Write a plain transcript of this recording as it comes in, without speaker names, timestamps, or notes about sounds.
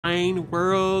Nine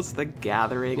Worlds, The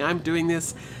Gathering. I'm doing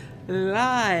this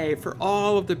live for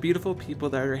all of the beautiful people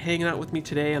that are hanging out with me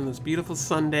today on this beautiful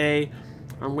Sunday.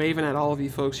 I'm waving at all of you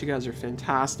folks. You guys are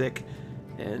fantastic.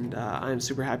 And I'm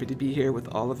super happy to be here with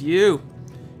all of you.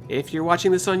 If you're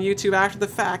watching this on YouTube after the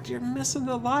fact, you're missing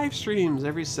the live streams.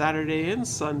 Every Saturday and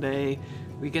Sunday,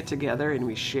 we get together and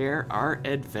we share our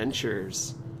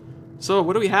adventures. So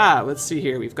what do we have? Let's see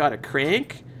here. We've got a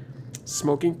crank,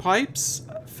 smoking pipes,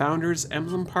 Founder's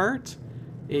Emblem part,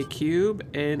 a cube,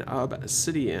 and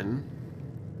obsidian.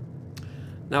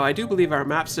 Now I do believe our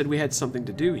map said we had something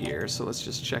to do here, so let's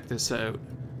just check this out.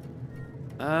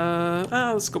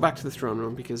 Let's go back to the throne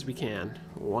room because we can.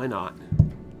 Why not?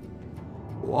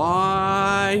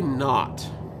 Why not?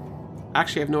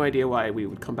 Actually, I have no idea why we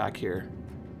would come back here.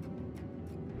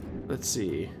 Let's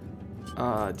see.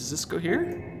 Does this go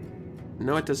here?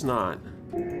 No, it does not.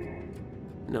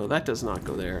 No, that does not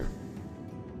go there.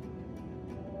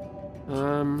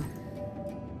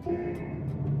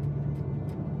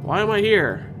 Why am I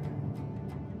here?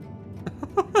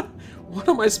 What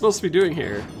am I supposed to be doing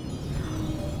here?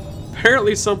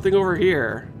 Apparently something over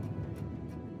here.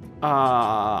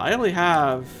 I only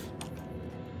have...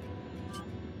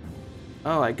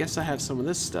 Oh, I guess I have some of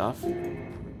this stuff.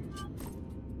 None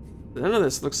of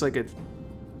this looks like it...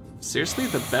 Seriously?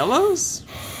 The bellows?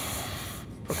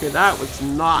 Okay, that was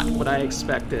not what I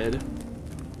expected.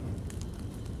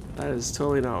 That is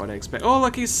totally not what I expect. Oh,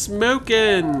 look, he's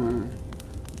smoking!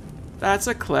 That's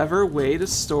a clever way to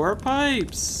store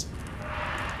pipes.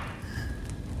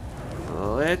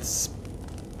 Let's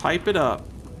pipe it up.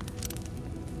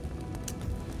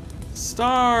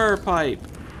 Star pipe.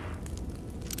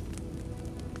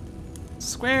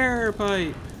 Square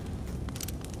pipe.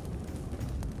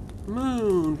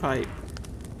 Moon pipe.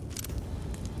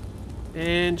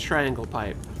 And triangle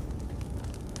pipe.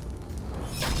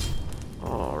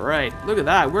 Alright, look at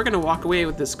that. We're gonna walk away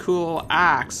with this cool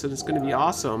axe and it's gonna be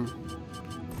awesome.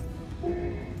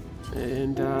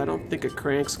 And I don't think a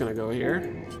crank's gonna go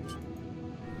here.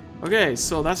 Okay,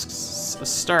 so that's a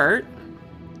start.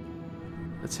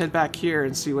 Let's head back here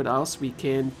and see what else we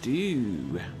can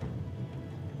do.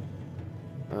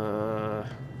 I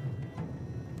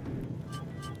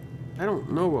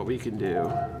don't know what we can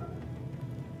do.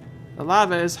 The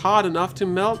lava is hot enough to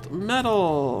melt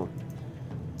metal.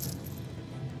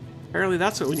 Apparently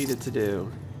that's what we needed to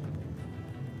do.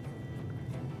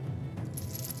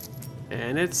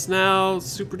 And it's now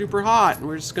super duper hot, and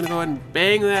we're just gonna go ahead and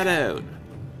bang that out.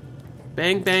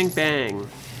 Bang, bang, bang.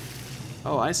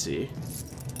 Oh, I see.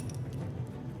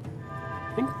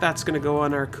 I think that's gonna go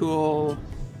on our cool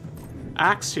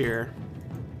axe here.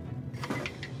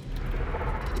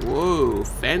 Whoa,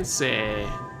 fancy.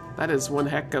 That is one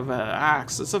heck of an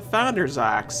axe. It's a founder's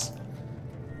axe.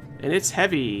 And it's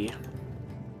heavy.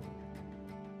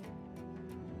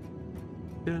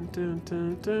 Dun, dun,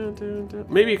 dun, dun, dun, dun.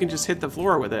 Maybe you can just hit the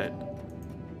floor with it.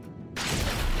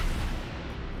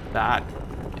 That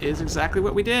is exactly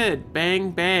what we did. Bang,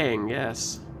 bang,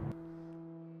 yes.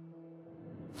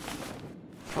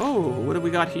 Oh, what do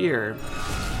we got here?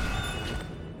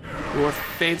 More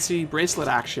fancy bracelet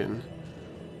action.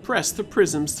 Press the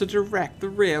prisms to direct the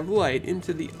ray of light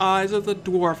into the eyes of the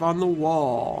dwarf on the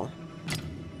wall.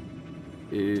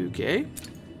 Okay.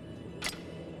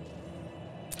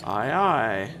 Aye,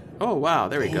 aye. Oh, wow,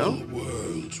 there we go. All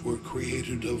worlds were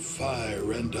created of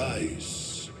fire and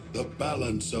ice. The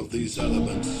balance of these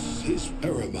elements is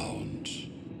paramount.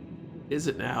 Is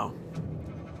it now?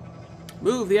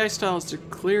 Move the ice tiles to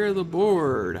clear the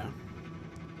board.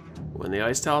 When the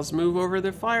ice tiles move over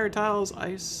the fire tiles,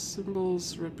 ice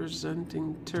symbols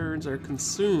representing turns are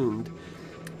consumed.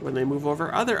 When they move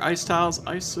over other ice tiles,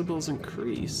 ice symbols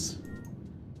increase.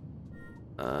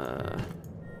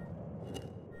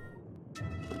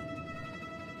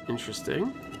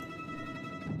 Interesting.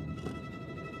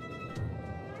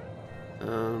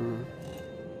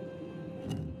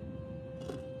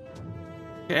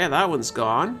 Okay, that one's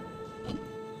gone.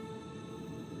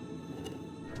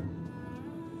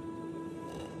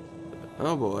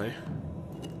 Oh boy.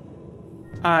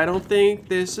 I don't think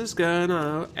this is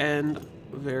gonna end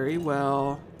very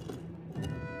well.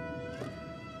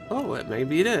 Oh,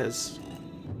 maybe it is.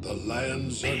 The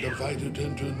lands are divided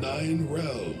into 9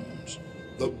 realms.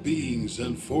 The beings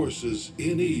and forces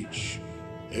in each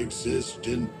exist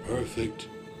in perfect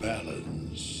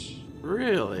balance.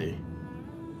 Really?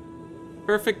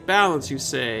 Perfect balance, you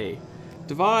say?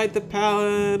 Divide the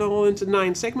panel into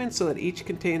 9 segments so that each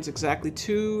contains exactly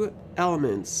 2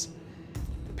 elements.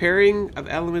 The pairing of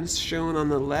elements shown on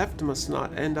the left must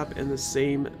not end up in the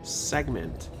same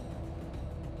segment.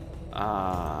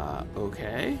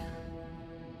 Okay.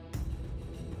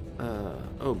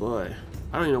 Oh boy.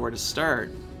 I don't even know where to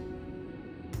start.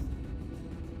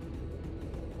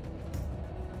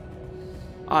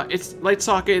 It's Light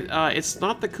Socket, it's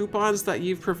not the coupons that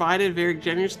you've provided very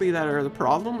generously that are the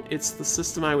problem, it's the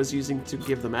system I was using to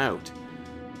give them out.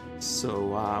 So,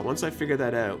 once I figure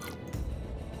that out,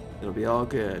 it'll be all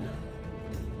good.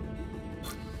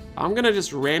 I'm gonna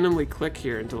just randomly click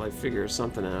here until I figure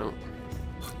something out.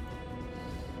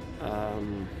 I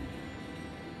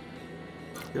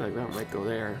feel like that might go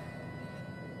there.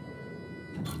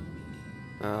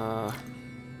 I'm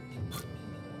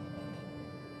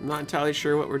not entirely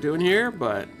sure what we're doing here,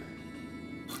 but...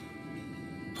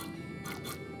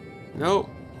 Nope.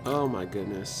 Oh my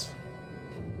goodness.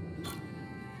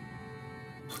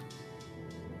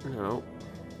 No.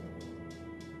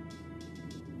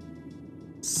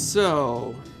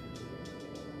 So...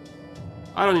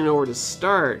 I don't even know where to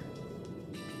start.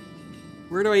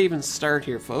 Where do I even start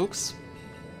here, folks?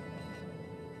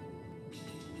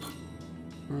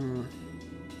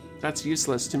 That's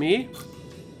useless to me.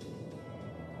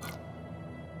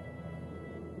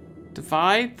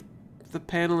 Divide the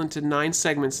panel into 9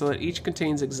 segments so that each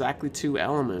contains exactly 2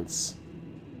 elements.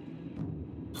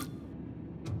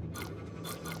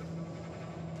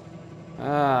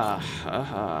 So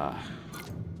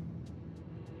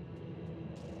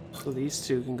these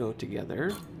 2 can go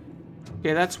together.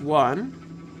 Okay, that's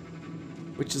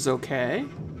 1, which is okay.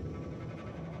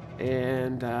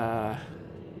 And,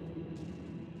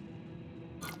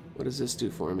 what does this do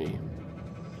for me?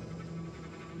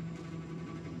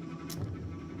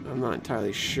 I'm not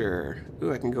entirely sure.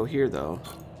 Ooh, I can go here, though.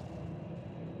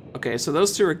 Okay, so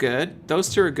those 2 are good. Those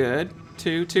 2 are good.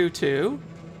 2, 2, 2.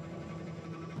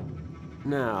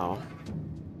 Now...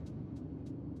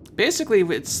 Basically,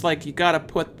 it's like you gotta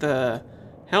put the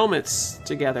helmets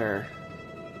together.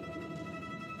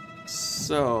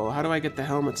 So, how do I get the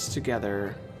helmets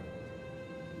together?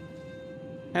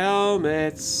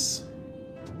 Helmets!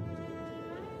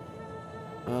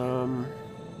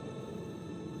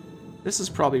 This is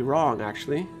probably wrong,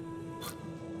 actually.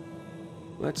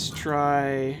 Let's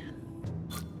try...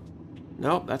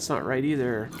 Nope, that's not right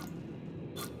either.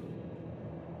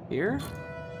 Here?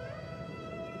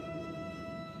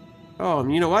 Oh,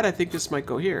 you know what? I think this might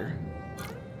go here.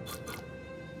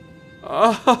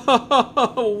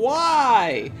 Oh,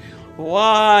 why?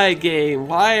 Why, game?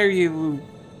 Why are you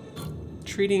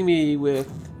treating me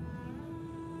with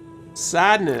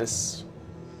sadness?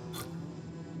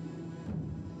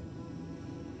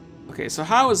 Okay, so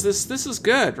how is this? This is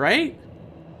good, right?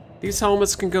 These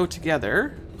helmets can go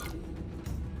together.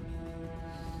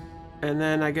 And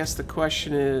then I guess the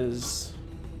question is...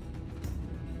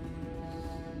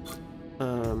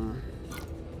 And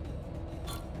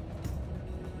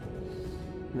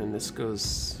then this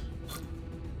goes...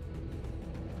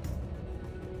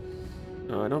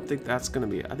 No, I don't think that's gonna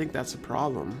be... I think that's a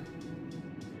problem.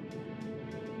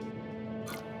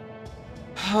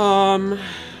 How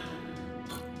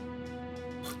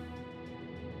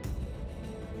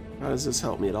does this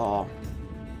help me at all?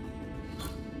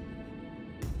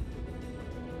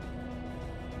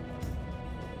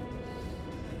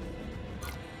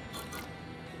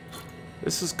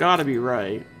 This has got to be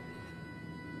right.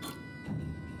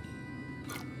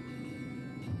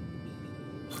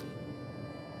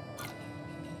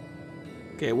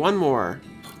 Okay, one more.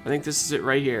 I think this is it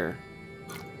right here.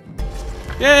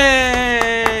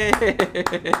 Yay!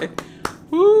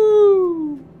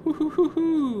 Woo!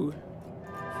 Woo-hoo-hoo-hoo!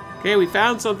 Okay, we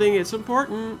found something. It's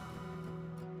important.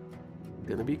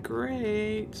 Gonna be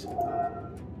great.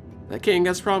 The king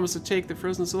has promised to take the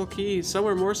frozen soul key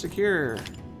somewhere more secure.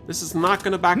 This is not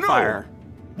gonna backfire.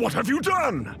 No! What have you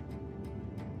done?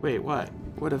 Wait, what?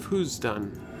 What have who's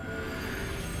done?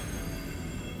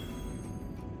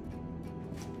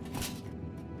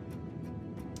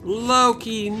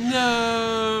 Loki,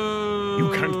 no!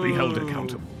 You can't be held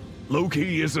accountable.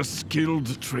 Loki is a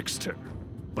skilled trickster.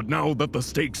 But now that the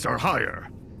stakes are higher,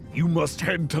 you must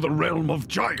head to the realm of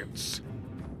giants.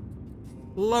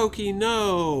 Loki,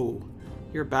 no!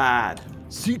 You're bad.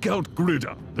 Seek out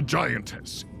Grida, the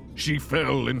giantess. She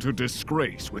fell into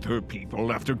disgrace with her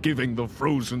people after giving the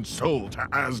frozen soul to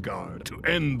Asgard to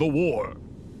end the war.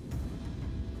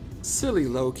 Silly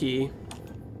Loki.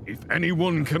 If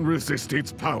anyone can resist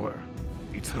its power,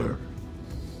 it's her.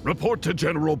 Report to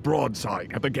General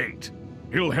Broadside at the gate.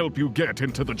 He'll help you get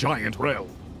into the giant realm.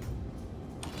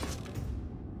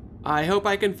 I hope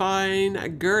I can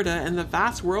find Gerda and the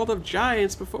vast world of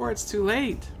giants before it's too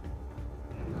late.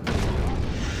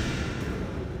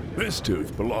 This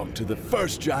tooth belonged to the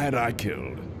first giant I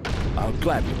killed. I'll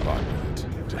gladly part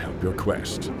with it to help your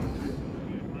quest.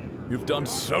 You've done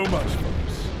so much for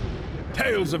us.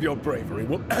 Tales of your bravery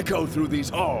will echo through these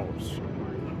halls.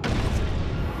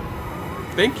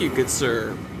 Thank you, good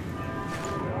sir.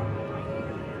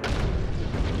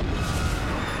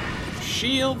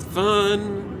 Shield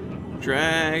fun.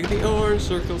 Drag the orange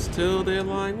circles till they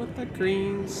align with the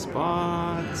green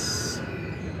spots.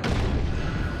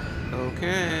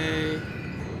 Okay.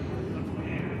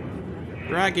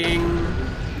 Dragging.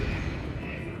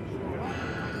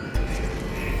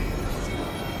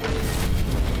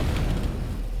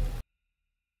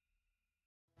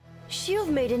 Shield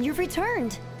Maiden, you've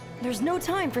returned. There's no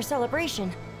time for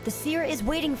celebration. The seer is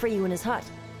waiting for you in his hut.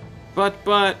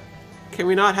 But, can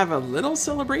we not have a little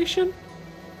celebration?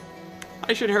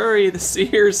 I should hurry. The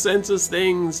seer senses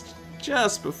things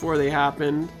just before they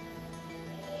happened.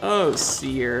 Oh,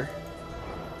 seer.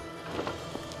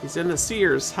 He's in the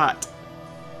seer's hut.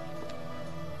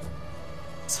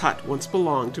 This hut once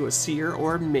belonged to a seer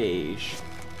or mage.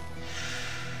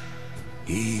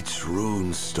 Each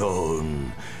rune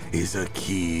stone is a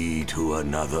key to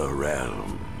another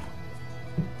realm.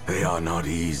 They are not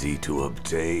easy to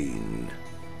obtain.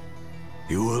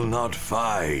 You will not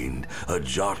find a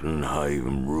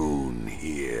Jotunheim rune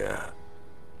here.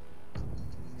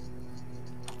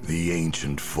 The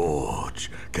ancient forge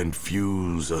can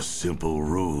fuse a simple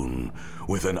rune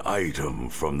with an item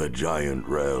from the giant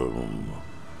realm.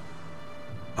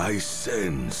 I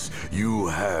sense you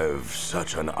have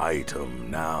such an item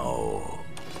now.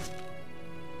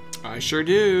 I sure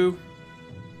do.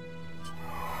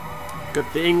 Good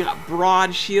thing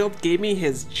Broad Shield gave me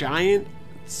his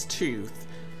giant's tooth.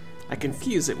 I can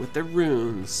fuse it with the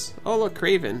runes. Oh, look,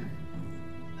 Raven.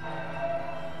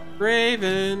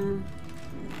 Raven.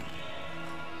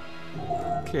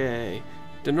 Okay.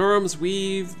 Denorums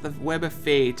weave the web of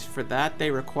fate. For that,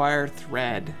 they require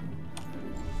thread.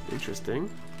 Interesting.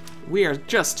 We are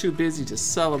just too busy to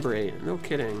celebrate. No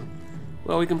kidding.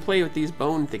 Well, we can play with these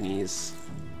bone thingies.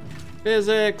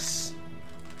 Physics.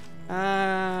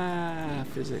 Ah,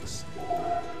 physics.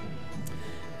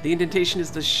 The indentation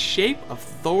is the shape of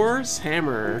Thor's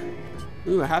hammer.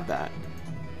 Ooh, I have that.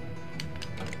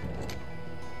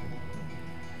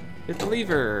 Hit the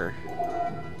lever.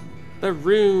 The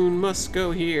rune must go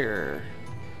here.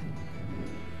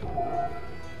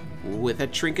 With a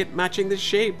trinket matching the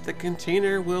shape, the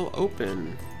container will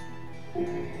open.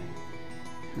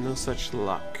 No such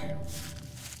luck.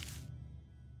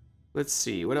 Let's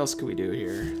see, what else can we do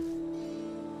here?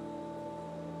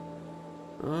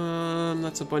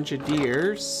 That's a bunch of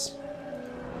deers.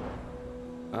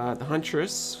 The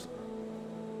huntress.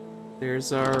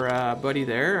 There's our buddy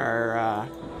there, our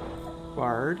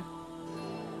bard.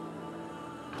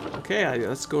 Okay,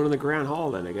 let's go to the Grand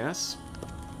Hall then, I guess.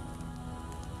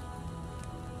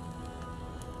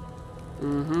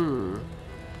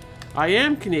 I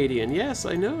am Canadian, yes,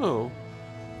 I know.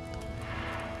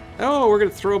 Oh, we're gonna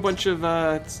throw a bunch of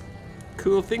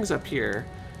cool things up here.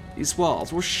 These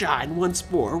walls will shine once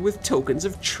more with tokens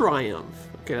of triumph.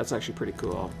 Okay, that's actually pretty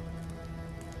cool.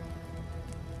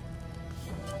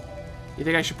 You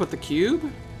think I should put the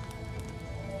cube?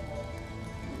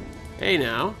 Hey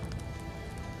now.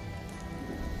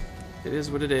 It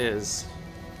is what it is.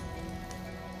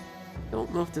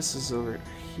 Don't know if this is over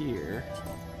here.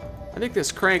 I think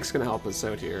this crank's gonna help us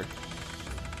out here.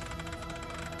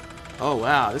 Oh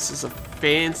wow, this is a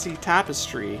fancy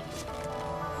tapestry.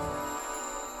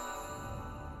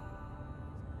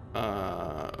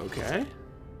 Okay.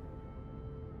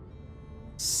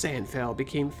 Sandfell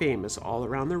became famous all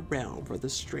around the realm for the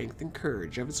strength and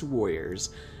courage of its warriors.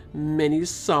 Many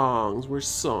songs were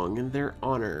sung in their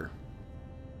honor.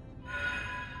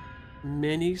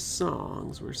 Many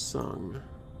songs were sung.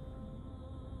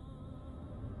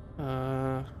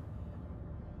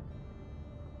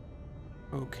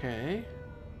 Okay.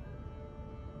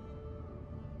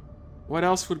 What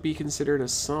else would be considered a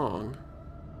song?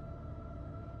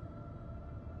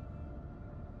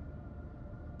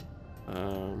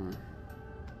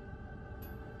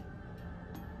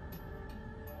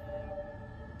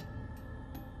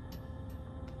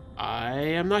 I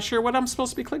am not sure what I'm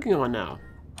supposed to be clicking on now.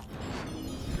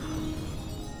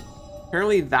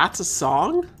 Apparently that's a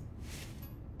song?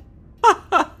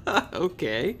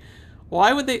 Okay.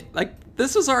 Why would they, like,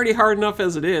 this is already hard enough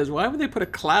as it is. Why would they put a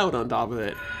cloud on top of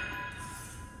it?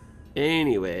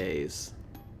 Anyways.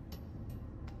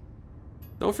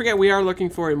 Don't forget we are looking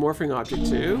for a morphing object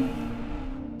too.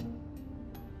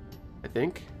 I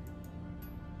think.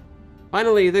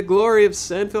 Finally, the glory of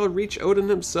Sandfell reached Odin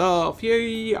himself.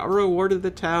 He rewarded the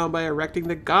town by erecting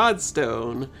the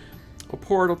Godstone, a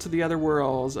portal to the other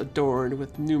worlds adorned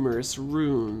with numerous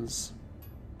runes.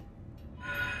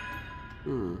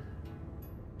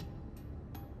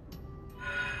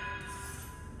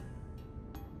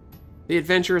 The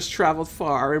adventurers traveled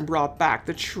far and brought back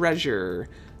the treasure,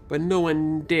 but no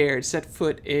one dared set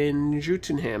foot in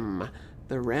Jotunheim,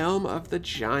 the realm of the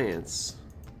giants.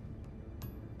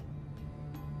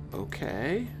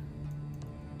 Okay.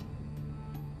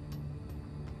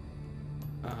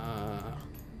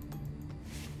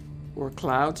 More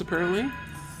clouds, apparently.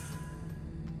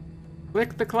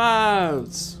 Click the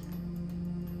clouds!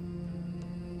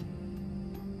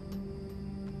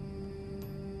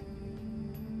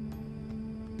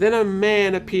 Then a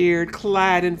man appeared,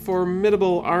 clad in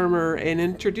formidable armor, and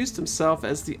introduced himself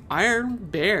as the Iron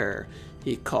Bear.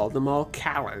 He called them all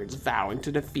cowards, vowing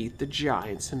to defeat the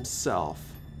giants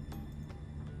himself.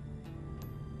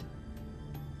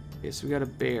 Okay, so we got a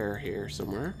bear here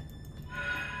somewhere.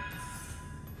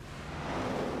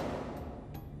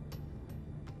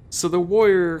 So the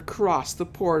warrior crossed the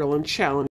portal and challenged